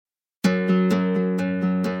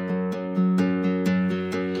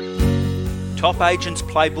Top Agents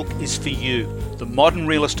Playbook is for you, the modern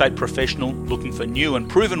real estate professional looking for new and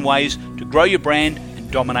proven ways to grow your brand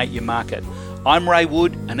and dominate your market. I'm Ray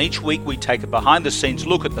Wood, and each week we take a behind-the-scenes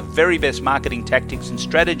look at the very best marketing tactics and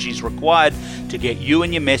strategies required to get you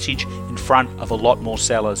and your message in front of a lot more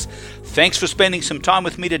sellers. Thanks for spending some time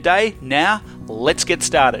with me today. Now, let's get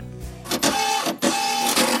started.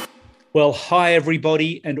 Well, hi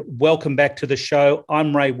everybody, and welcome back to the show.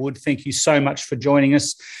 I'm Ray Wood. Thank you so much for joining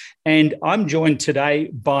us. And I'm joined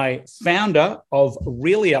today by founder of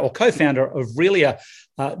Realia, or co-founder of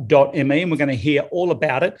Realia.me, and we're going to hear all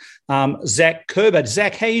about it. Zach Kerbert.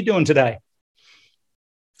 Zach, how are you doing today?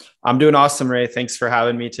 I'm doing awesome, Ray. Thanks for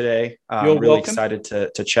having me today. You're really welcome. Excited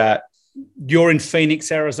to chat. You're in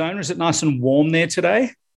Phoenix, Arizona. Is it nice and warm there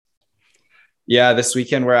today? Yeah, this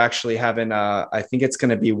weekend we're actually having, I think it's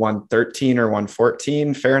going to be 113 or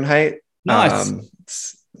 114 Fahrenheit.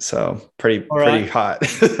 Nice. So pretty hot.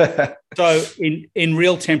 So in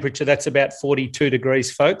real temperature, that's about 42 degrees,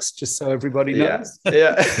 folks, just so everybody knows.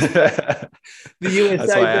 Yeah. The USA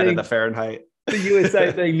That's why I added the Fahrenheit. The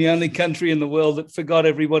USA being the only country in the world that forgot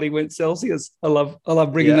everybody went Celsius. I love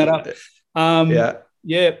bringing that up.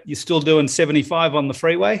 Yeah, you're still doing 75 on the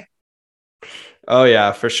freeway? Oh,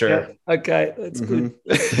 yeah, for sure. Yeah. Okay, that's good.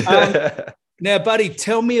 Now, buddy,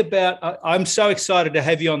 tell me about, I'm so excited to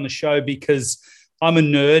have you on the show because I'm a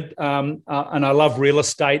nerd and I love real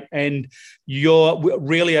estate, and your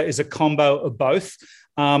Realia is a combo of both.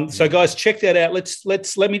 So guys, check that out.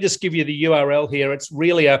 Let me just give you the URL here. It's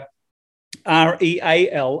Realia,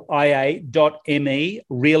 Realia.me,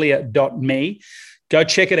 Realia.me. Go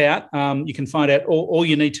check it out. You can find out all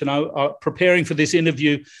you need to know. Preparing for this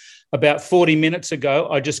interview about 40 minutes ago,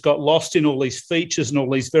 I just got lost in all these features and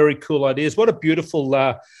all these very cool ideas. What a beautiful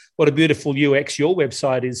UX your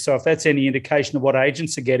website is. So if that's any indication of what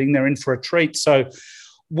agents are getting, they're in for a treat. So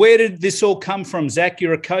where did this all come from, Zach?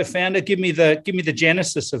 You're a co-founder. Give me the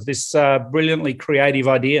genesis of this brilliantly creative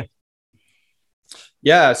idea.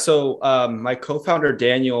 Yeah. So my co-founder,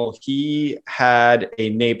 Daniel, he had a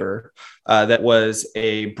neighbor that was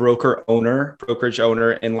a brokerage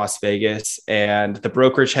owner in Las Vegas, and the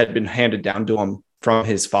brokerage had been handed down to him from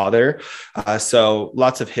his father. So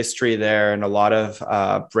lots of history there and a lot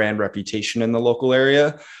of brand reputation in the local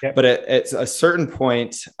area. Yep. But at a certain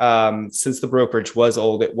point, since the brokerage was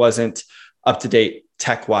old, it wasn't up to date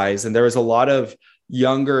tech wise. And there was a lot of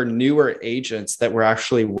younger, newer agents that were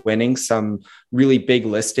actually winning some really big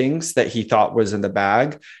listings that he thought was in the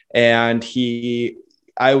bag. And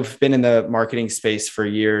I've been in the marketing space for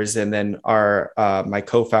years. And then my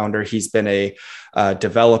co-founder, he's been a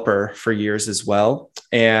developer for years as well.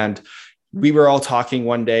 And we were all talking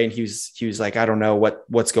one day, and he was like, I don't know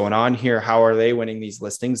what's going on here. How are they winning these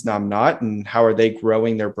listings? And I'm not. And how are they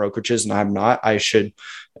growing their brokerages? And I'm not. I should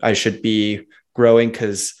be growing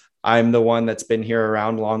because I'm the one that's been here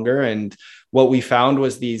around longer. And what we found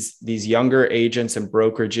was these younger agents and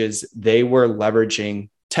brokerages, they were leveraging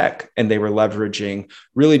tech, and they were leveraging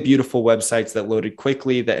really beautiful websites that loaded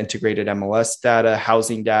quickly, that integrated MLS data,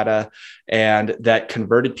 housing data, and that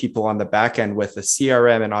converted people on the back end with the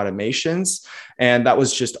CRM and automations. And that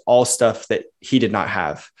was just all stuff that he did not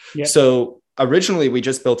have. Yeah. So originally, we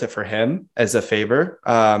just built it for him as a favor.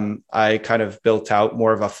 I kind of built out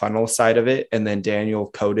more of a funnel side of it, and then Daniel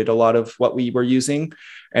coded a lot of what we were using.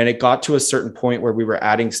 And it got to a certain point where we were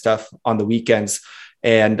adding stuff on the weekends,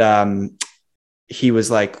 and he was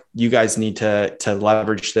like, you guys need to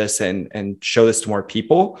leverage this and show this to more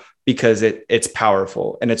people because it's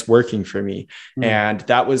powerful and it's working for me. And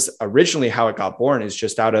that was originally how it got born, is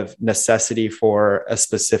just out of necessity for a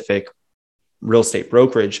specific real estate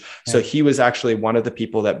brokerage. Yeah. So he was actually one of the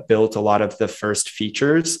people that built a lot of the first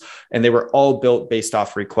features, and they were all built based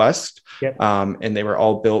off request. Yep. And they were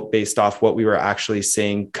all built based off what we were actually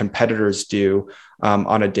seeing competitors do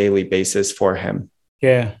on a daily basis for him.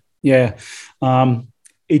 Yeah.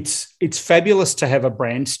 It's fabulous to have a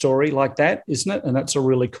brand story like that, isn't it? And that's a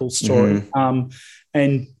really cool story.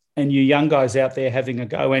 Mm-hmm. And you young guys out there having a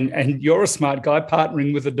go, and you're a smart guy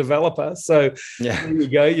partnering with a developer. So there you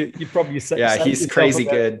go. You probably he's crazy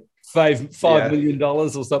good. $5 million or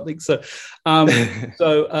something. So,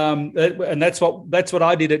 and that's what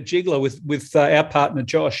I did at Jigglar with our partner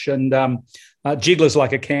Josh, and Jigglar's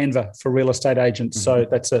like a Canva for real estate agents.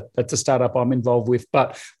 Mm-hmm. So that's a startup I'm involved with,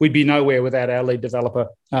 but we'd be nowhere without our lead developer,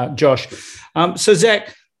 Josh. So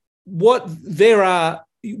Zach,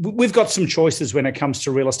 we've got some choices when it comes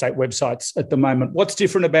to real estate websites at the moment. What's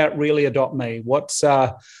different about Realia.me? What's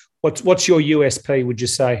your USP, would you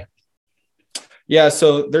say? Yeah,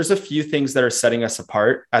 so there's a few things that are setting us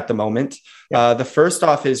apart at the moment. The first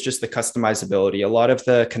off is just the customizability. A lot of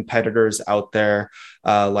the competitors out there,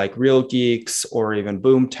 like Real Geeks or even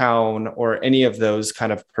Boomtown or any of those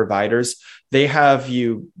kind of providers, they have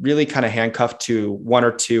you really kind of handcuffed to one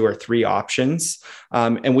or two or three options.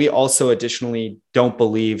 And we also additionally don't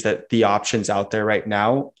believe that the options out there right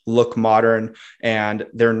now look modern, and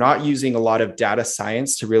they're not using a lot of data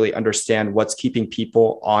science to really understand what's keeping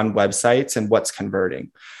people on websites and what's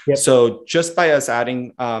converting. Yep. So just by us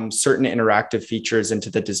adding certain interactive features into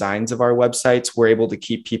the designs of our websites, we're able to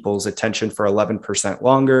keep people's attention for 11%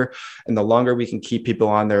 longer. And the longer we can keep people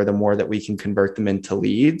on there, the more that we can convert them into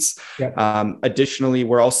leads. Yep. Additionally,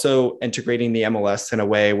 we're also integrating the MLS in a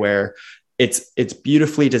way where it's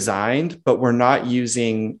beautifully designed, but we're not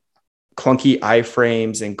using clunky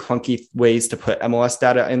iframes and clunky ways to put MLS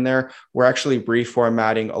data in there. We're actually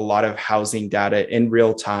reformatting a lot of housing data in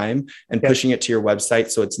real time and pushing it to your website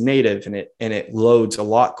so it's native and it loads a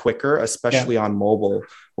lot quicker, especially on mobile,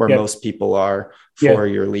 where most people are for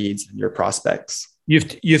your leads and your prospects.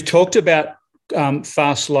 You've talked about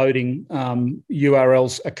fast loading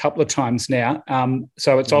URLs a couple of times now.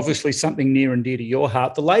 So it's obviously something near and dear to your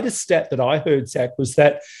heart. The latest stat that I heard, Zach, was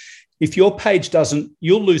that if your page doesn't,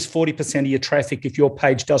 you'll lose 40% of your traffic if your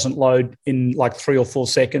page doesn't load in like 3 or 4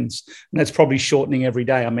 seconds. And that's probably shortening every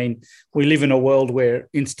day. I mean, we live in a world where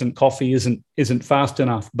instant coffee isn't fast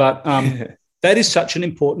enough. But that is such an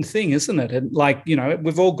important thing, isn't it? And like, you know,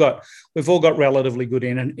 we've all got relatively good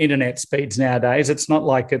internet speeds nowadays. It's not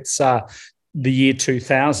like it's the year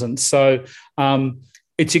 2000. So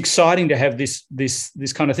it's exciting to have this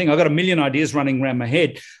kind of thing. I've got a million ideas running around my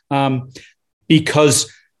head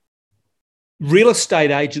because real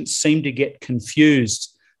estate agents seem to get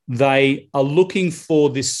confused. They are looking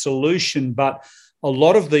for this solution, but a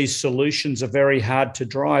lot of these solutions are very hard to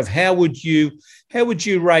drive. How would you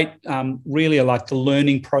rate really like the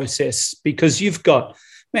learning process? Because you've got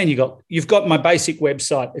my basic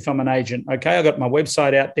website. If I'm an agent, okay, I've got my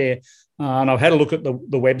website out there. And I've had a look at the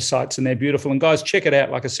websites and they're beautiful. And guys, check it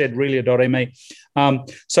out. Like I said, realia.me.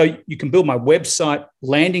 So you can build my website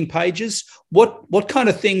landing pages. What kind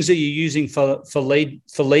of things are you using for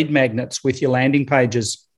lead magnets with your landing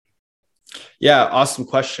pages? Yeah, awesome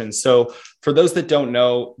question. So for those that don't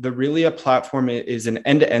know, the Realia platform is an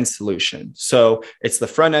end-to-end solution. So it's the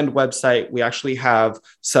front-end website. We actually have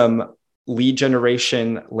some lead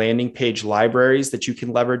generation landing page libraries that you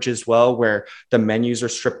can leverage as well, where the menus are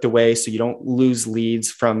stripped away so you don't lose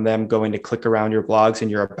leads from them going to click around your blogs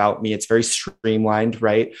and your about me. It's very streamlined,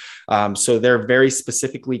 right? So they're very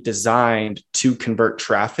specifically designed to convert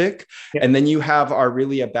traffic. Yep. And then you have our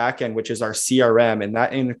Realia backend, which is our CRM, and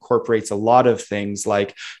that incorporates a lot of things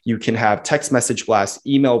like you can have text message blasts,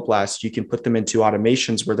 email blasts. You can put them into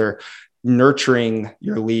automations where they're nurturing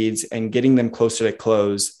your leads and getting them closer to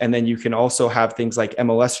close. And then you can also have things like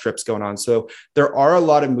MLS strips going on. So there are a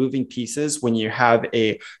lot of moving pieces when you have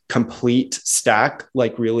a complete stack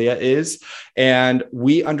like Realia is. And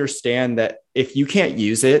we understand that if you can't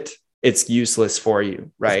use it, it's useless for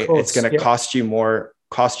you, right? It's going to cost you more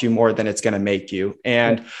than it's going to make you.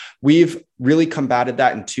 And we've really combated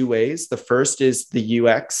that in 2 ways. The first is the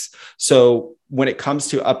UX. So when it comes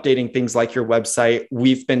to updating things like your website,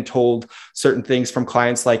 we've been told certain things from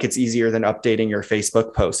clients, like it's easier than updating your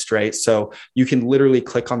Facebook post, right? So you can literally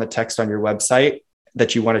click on the text on your website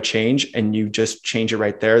that you want to change and you just change it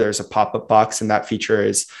right there. There's a pop-up box, and that feature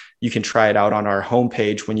is, you can try it out on our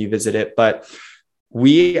homepage when you visit it. But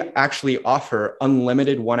we actually offer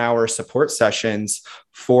unlimited 1-hour support sessions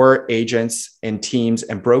for agents and teams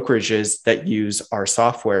and brokerages that use our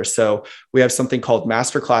software. So we have something called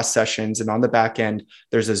masterclass sessions. And on the back end,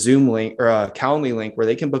 there's a Zoom link or a Calendly link where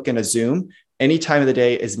they can book in a Zoom any time of the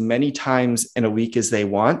day, as many times in a week as they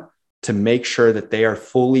want, to make sure that they are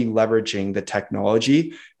fully leveraging the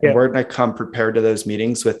technology. And we're going to come prepared to those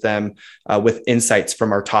meetings with them with insights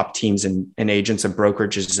from our top teams and agents and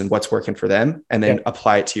brokerages and what's working for them, and then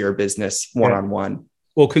apply it to your business one-on-one.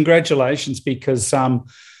 Well, congratulations, because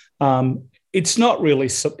it's not really,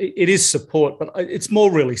 it is support, but it's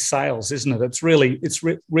more really sales, isn't it? It's really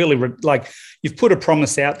like you've put a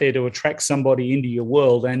promise out there to attract somebody into your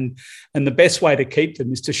world, and the best way to keep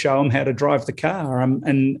them is to show them how to drive the car,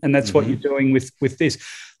 and that's what you're doing with this.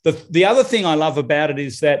 The other thing I love about it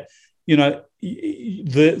is that, you know,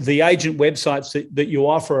 the agent websites that you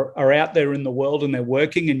offer are out there in the world and they're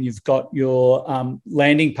working, and you've got your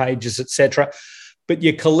landing pages, etc. but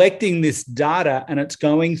you're collecting this data and it's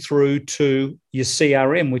going through to your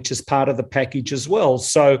CRM, which is part of the package as well.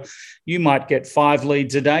 So you might get 5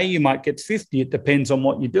 leads a day, you might get 50. It depends on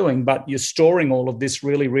what you're doing, but you're storing all of this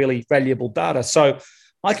really, really valuable data. So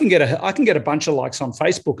I can get a bunch of likes on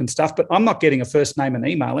Facebook and stuff, but I'm not getting a first name and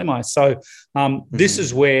email, am I? So this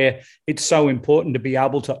is where it's so important to be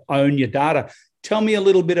able to own your data. Tell me a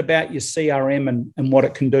little bit about your CRM and what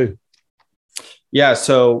it can do. Yeah,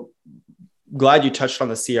 so glad you touched on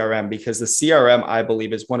the CRM, because the CRM, I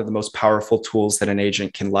believe, is one of the most powerful tools that an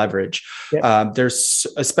agent can leverage. Yep. There's,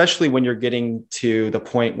 especially when you're getting to the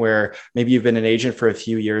point where maybe you've been an agent for a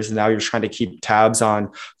few years and now you're trying to keep tabs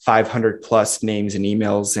on 500 plus names and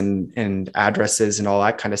emails and addresses and all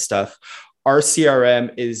that kind of stuff. Our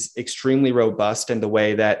CRM is extremely robust in the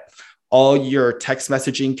way that all your text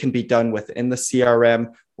messaging can be done within the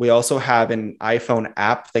CRM. We also have an iPhone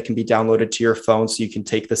app that can be downloaded to your phone so you can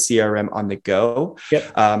take the CRM on the go.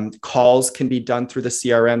 Yep. Calls can be done through the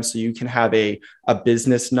CRM, so you can have a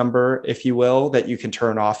business number, if you will, that you can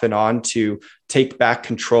turn off and on to take back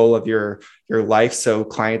control of your life, so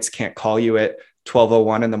clients can't call you at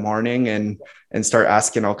 12:01 in the morning and start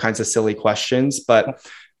asking all kinds of silly questions. But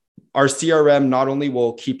our CRM not only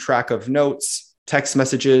will keep track of notes, text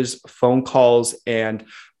messages, phone calls, and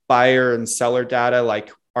buyer and seller data,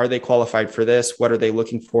 like, are they qualified for this? What are they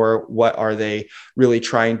looking for? What are they really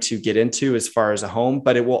trying to get into as far as a home?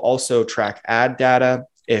 But it will also track ad data.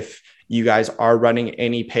 If you guys are running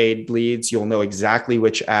any paid leads, you'll know exactly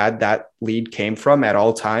which ad that lead came from at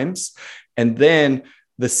all times. And then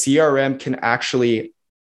the CRM can actually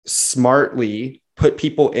smartly put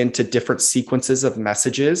people into different sequences of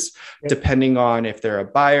messages, yep, depending on if they're a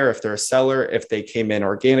buyer, if they're a seller, if they came in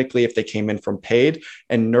organically, if they came in from paid,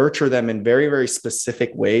 and nurture them in very, very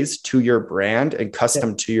specific ways to your brand and custom,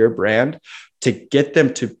 yep, to your brand to get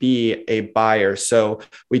them to be a buyer. So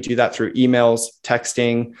we do that through emails,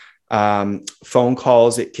 texting, phone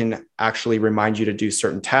calls. It can actually remind you to do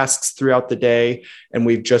certain tasks throughout the day. And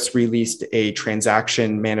we've just released a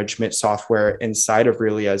transaction management software inside of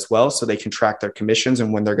Realia as well, so they can track their commissions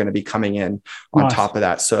and when they're going to be coming in on Nice. Top of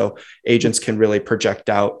that. So agents can really project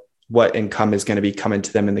out what income is going to be coming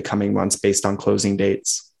to them in the coming months based on closing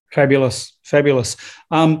dates. Fabulous. Fabulous.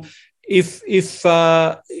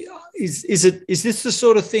 Is this the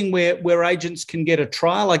sort of thing where agents can get a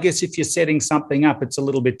trial? I guess if you're setting something up, it's a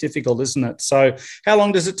little bit difficult, isn't it? So how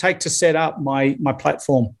long does it take to set up my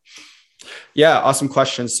platform? Yeah, awesome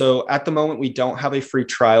question. So at the moment, we don't have a free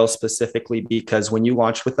trial specifically because when you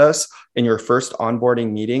launch with us in your first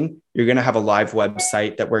onboarding meeting, you're going to have a live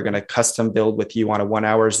website that we're going to custom build with you on a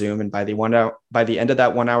 1-hour Zoom. And by the end of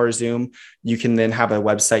that 1-hour Zoom, you can then have a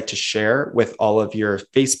website to share with all of your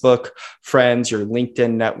Facebook friends, your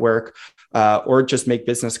LinkedIn network, or just make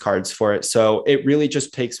business cards for it. So it really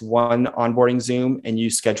just takes one onboarding Zoom, and you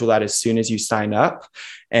schedule that as soon as you sign up.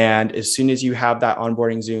 And as soon as you have that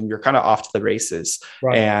onboarding Zoom, you're kind of off to the races.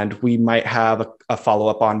 Right. And we might have a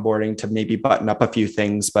follow-up onboarding to maybe button up a few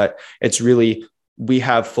things, but it's really, we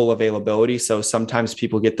have full availability. So sometimes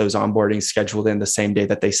people get those onboardings scheduled in the same day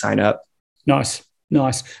that they sign up. Nice.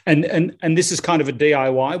 Nice. And this is kind of a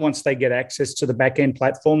DIY. Once they get access to the back-end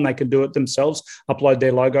platform, they can do it themselves, upload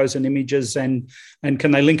their logos and images, and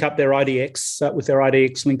can they link up their IDX with their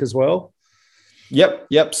IDX link as well?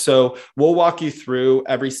 Yep. So we'll walk you through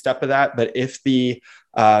every step of that. But if the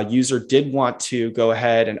user did want to go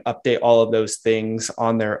ahead and update all of those things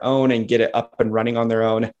on their own and get it up and running on their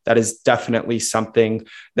own, that is definitely something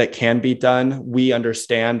that can be done. We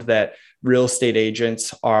understand that real estate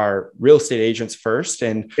agents are real estate agents first,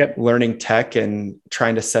 and yep, learning tech and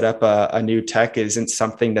trying to set up a new tech isn't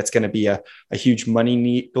something that's going to be a huge money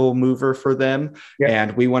needle mover for them. Yep.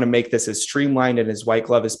 And we want to make this as streamlined and as white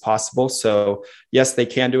glove as possible. So yes, they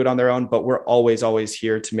can do it on their own, but we're always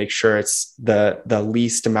here to make sure it's the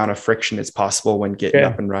least amount of friction as possible when getting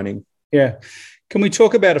up and running. Yeah. Can we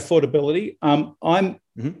talk about affordability?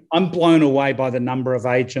 I'm blown away by the number of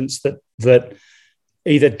agents that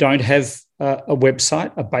either don't have a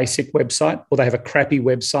website, a basic website, or they have a crappy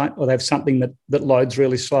website, or they have something that loads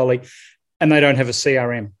really slowly, and they don't have a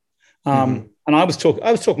CRM. And I was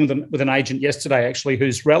talking with an agent yesterday, actually,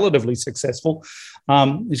 who's relatively successful.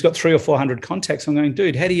 He's got 300 or 400 contacts. I'm going,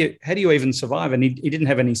 dude, how do you even survive? And he didn't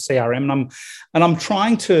have any CRM. And I'm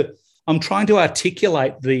trying to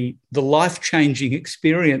articulate the life-changing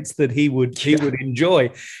experience that he would enjoy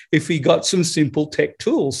if he got some simple tech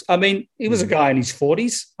tools. I mean, he was a guy in his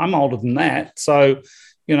 40s. I'm older than that. So,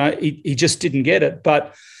 he just didn't get it.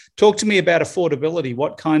 But talk to me about affordability.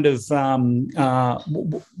 What kind of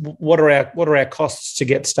what are our costs to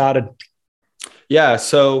get started? Yeah.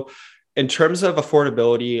 So in terms of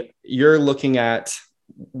affordability, you're looking at,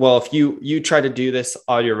 well, if you try to do this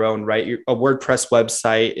on your own, right? A WordPress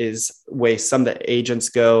website is way some of the agents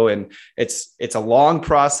go, and it's a long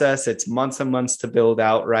process. It's months and months to build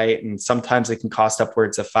out, right? And sometimes it can cost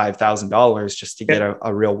upwards of $5,000 just to get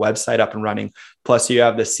a real website up and running. Plus, you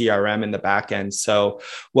have the CRM in the back end. So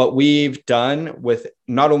what we've done with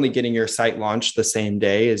not only getting your site launched the same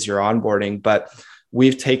day as your onboarding, but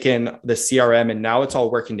we've taken the CRM and now it's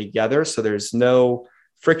all working together. So there's no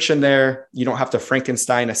friction there. You don't have to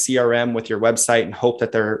Frankenstein a CRM with your website and hope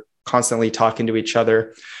that they're constantly talking to each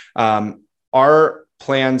other. Our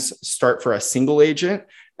plans start for a single agent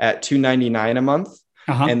at $299 a month.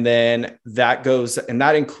 And then that goes, and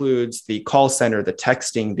that includes the call center, the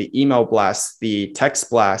texting, the email blasts, the text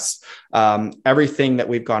blasts, everything that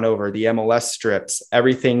we've gone over, the MLS strips,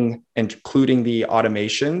 everything, including the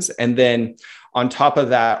automations. And then on top of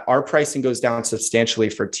that, our pricing goes down substantially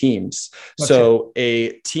for teams. Gotcha. So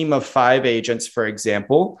a team of 5 agents, for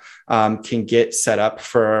example, can get set up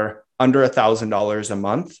for under $1,000 a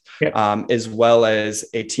month, as well as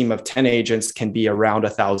a team of 10 agents can be around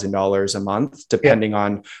 $1,000 a month, depending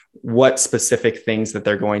on what specific things that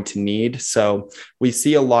they're going to need. So we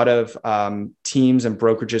see a lot of teams and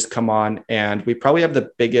brokerages come on, and we probably have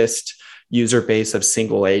the biggest user base of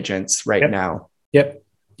single agents right now. Yeah.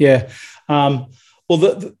 Well,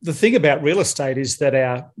 the thing about real estate is that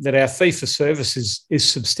our fee for service is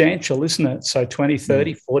substantial, isn't it? So 20,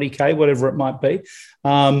 30, 40K, whatever it might be.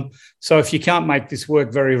 So if you can't make this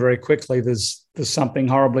work very, very quickly, there's something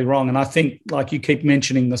horribly wrong. And I think, like you keep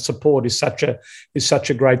mentioning, the support is such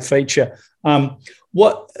a great feature.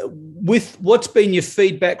 What's been your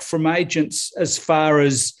feedback from agents as far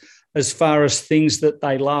as things that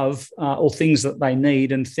they love or things that they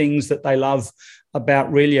need and things that they love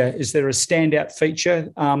about Relia? Is there a standout feature?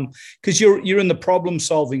 Because you're in the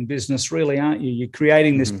problem-solving business, really, aren't you? You're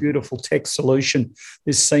creating this beautiful tech solution,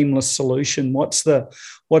 this seamless solution. What's the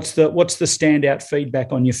standout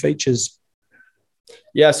feedback on your features?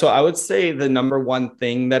 Yeah, so I would say the number one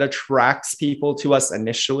thing that attracts people to us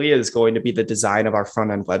initially is going to be the design of our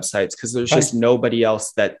front-end websites, because there's just nobody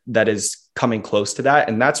else that is coming close to that.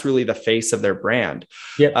 And that's really the face of their brand.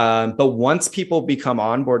 But once people become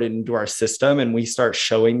onboarded into our system and we start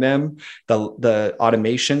showing them the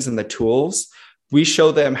automations and the tools, we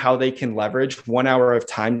show them how they can leverage 1 hour of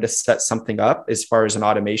time to set something up as far as an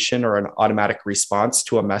automation or an automatic response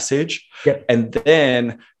to a message. And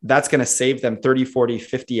then that's going to save them 30, 40,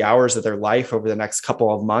 50 hours of their life over the next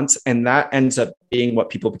couple of months. And that ends up being what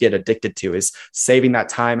people get addicted to, is saving that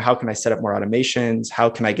time. How can I set up more automations? How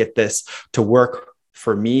can I get this to work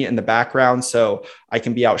for me in the background so I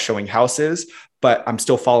can be out showing houses, but I'm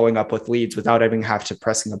still following up with leads without even have to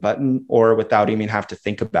pressing a button or without even have to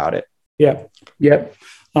think about it.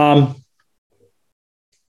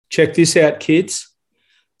 Check this out, kids.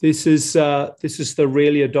 This is the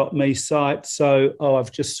Relia.me site. So,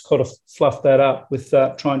 I've just kind of fluffed that up with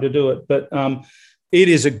trying to do it. But it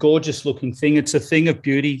is a gorgeous looking thing. It's a thing of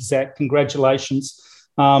beauty, Zach. Congratulations.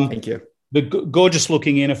 Thank you. The gorgeous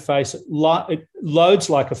looking interface. It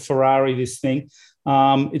loads like a Ferrari, this thing.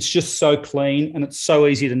 It's just so clean and it's so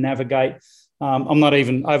easy to navigate. I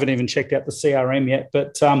haven't even checked out the CRM yet,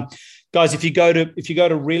 but guys, if you go to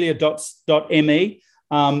Relia.me,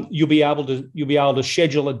 you'll be able to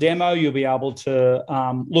schedule a demo. You'll be able to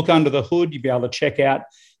look under the hood. You'll be able to check out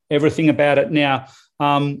everything about it. Now,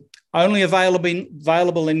 only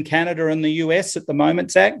available in Canada and the US at the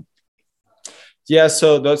moment, Zach. Yeah,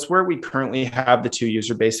 so that's where we currently have the 2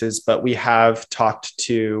 user bases, but we have talked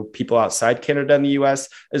to people outside Canada and the US.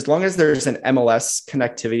 As long as there's an MLS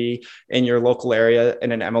connectivity in your local area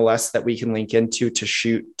and an MLS that we can link into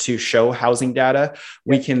to show housing data,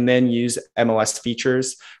 we can then use MLS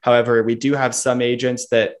features. However, we do have some agents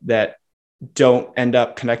that don't end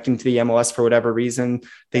up connecting to the MLS for whatever reason.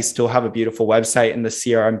 They still have a beautiful website and the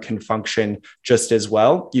CRM can function just as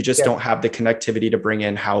well. You just don't have the connectivity to bring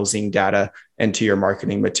in housing data into your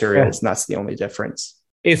marketing materials. And that's the only difference.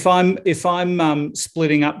 If I'm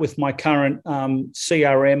splitting up with my current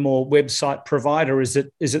CRM or website provider, is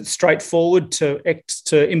it straightforward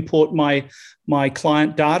to import my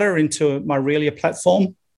client data into my Relia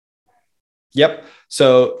platform? Yep.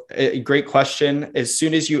 So a great question. As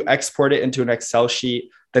soon as you export it into an Excel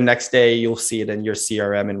sheet, the next day you'll see it in your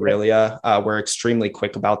CRM in Relia. We're extremely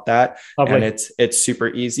quick about that. Lovely. And it's super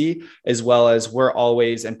easy, as well as we're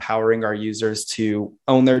always empowering our users to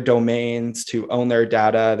own their domains, to own their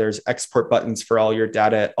data. There's export buttons for all your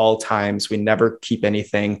data at all times. We never keep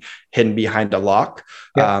anything hidden behind a lock.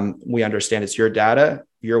 We understand it's your data,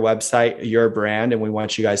 your website, your brand, and we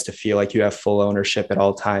want you guys to feel like you have full ownership at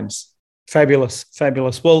all times. Fabulous,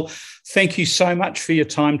 fabulous. Well, thank you so much for your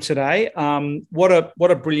time today. What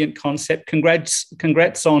a brilliant concept.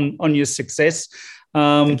 Congrats on your success.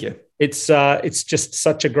 Thank you. It's just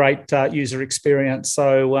such a great user experience.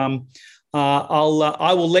 So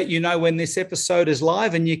I will let you know when this episode is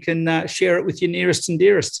live, and you can share it with your nearest and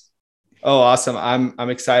dearest. Oh, awesome. I'm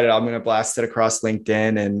excited. I'm going to blast it across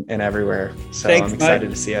LinkedIn and everywhere. So Thanks, I'm excited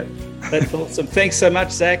mate. to see it. That's awesome. Thanks so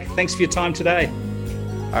much, Zach. Thanks for your time today.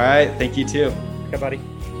 All right. Thank you too. Okay, buddy.